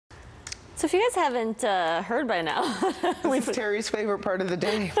So if you guys haven't heard by now, this is Terry's favorite part of the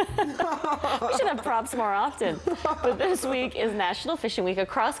day. We should have props more often. But this week is National Fishing Week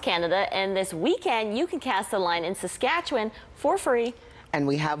across Canada, and this weekend you can cast a line in Saskatchewan for free. And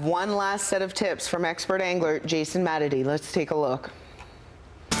we have one last set of tips from expert angler Jason Matity. Let's take a look.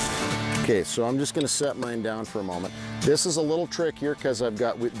 Okay, so I'm just going to set mine down for a moment. This is a little trickier because I've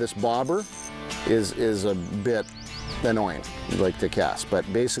got this bobber is a bit annoying, like to cast.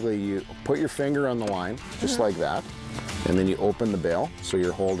 But basically, you put your finger on the line just like that, and then you open the bail, so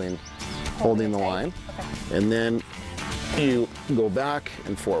you're holding the line, okay. And then you go back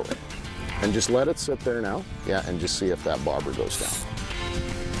and forward, and just let it sit there now. Yeah, and just see if that bobber goes down.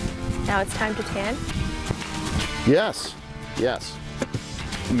 Now it's time to tan. Yes, yes.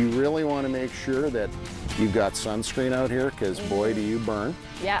 You really want to make sure that you've got sunscreen out here, because boy, do you burn.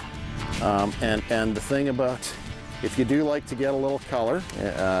 Yeah. And the thing about, if you do like to get a little color,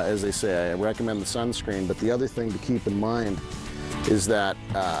 as they say, I recommend the sunscreen, but the other thing to keep in mind is that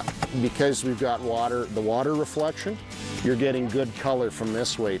because we've got the water reflection, you're getting good color from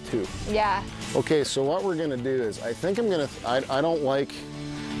this way too. Yeah. Okay, so what we're gonna do is, I think I don't like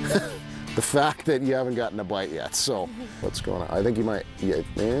the fact that you haven't gotten a bite yet, so what's going on? I think you might, you're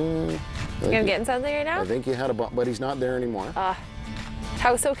getting something right now? I think you had a bite, but he's not there anymore.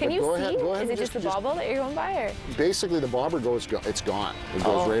 How so? Can you see? Go ahead, is it just the bobble that you're going by, or? Basically, the bobber it's gone. It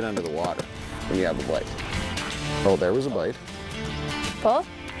goes right under the water when you have a bite. Oh, there was a bite. Pull?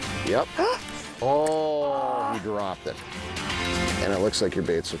 Yep. Oh, you dropped it. And it looks like your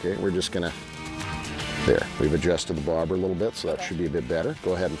bait's okay. We're just gonna, there. We've adjusted the bobber a little bit, so that should be a bit better.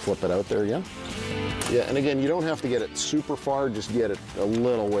 Go ahead and flip it out there again. Yeah, and again, you don't have to get it super far, just get it a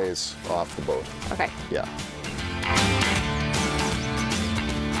little ways off the boat. Okay. Yeah.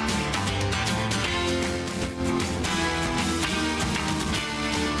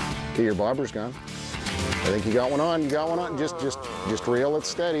 Okay, your bobber's gone. I think you got one on. You got one on. Just reel it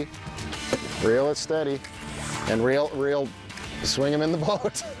steady. Reel it steady, and reel. Swing him in the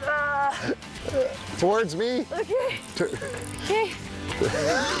boat. Towards me. Okay. Okay.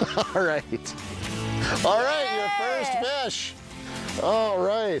 All right. All right, your first fish. All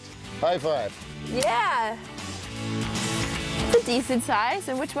right. High five. Yeah. It's a decent size.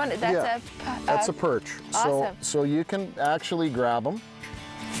 And which one? That's a perch. Awesome. So you can actually grab them.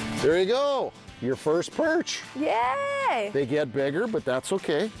 There you go. Your first perch. Yay! They get bigger, but that's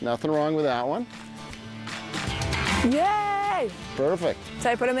okay. Nothing wrong with that one. Yay! Perfect.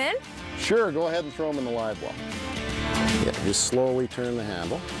 So I put them in? Sure, go ahead and throw them in the live well. Yeah, just slowly turn the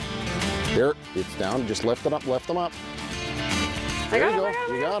handle. There, it's down. Just lift it up, lift them up. There you go.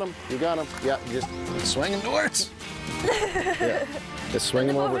 You got them. You got them. Yeah, just swing them towards. Yeah, just swing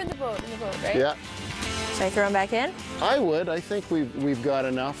them over. In the boat, right? Yeah. Should I throw them back in? I would. I think we've got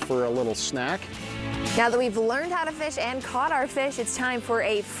enough for a little snack. Now that we've learned how to fish and caught our fish, it's time for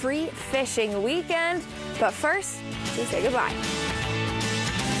a free fishing weekend. But first, we say goodbye.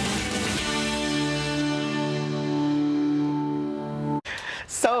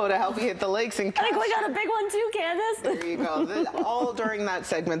 So to help you hit the lakes and catch, I think we got a big one too, Candace. There you go. All during that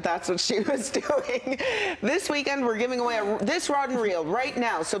segment, that's what she was doing. This weekend, we're giving away this rod and reel right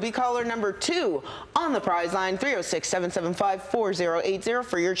now. So be caller number 2 on the prize line, 306-775-4080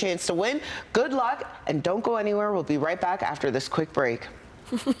 for your chance to win. Good luck, and don't go anywhere. We'll be right back after this quick break.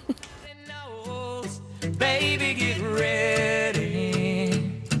 Baby, get ready.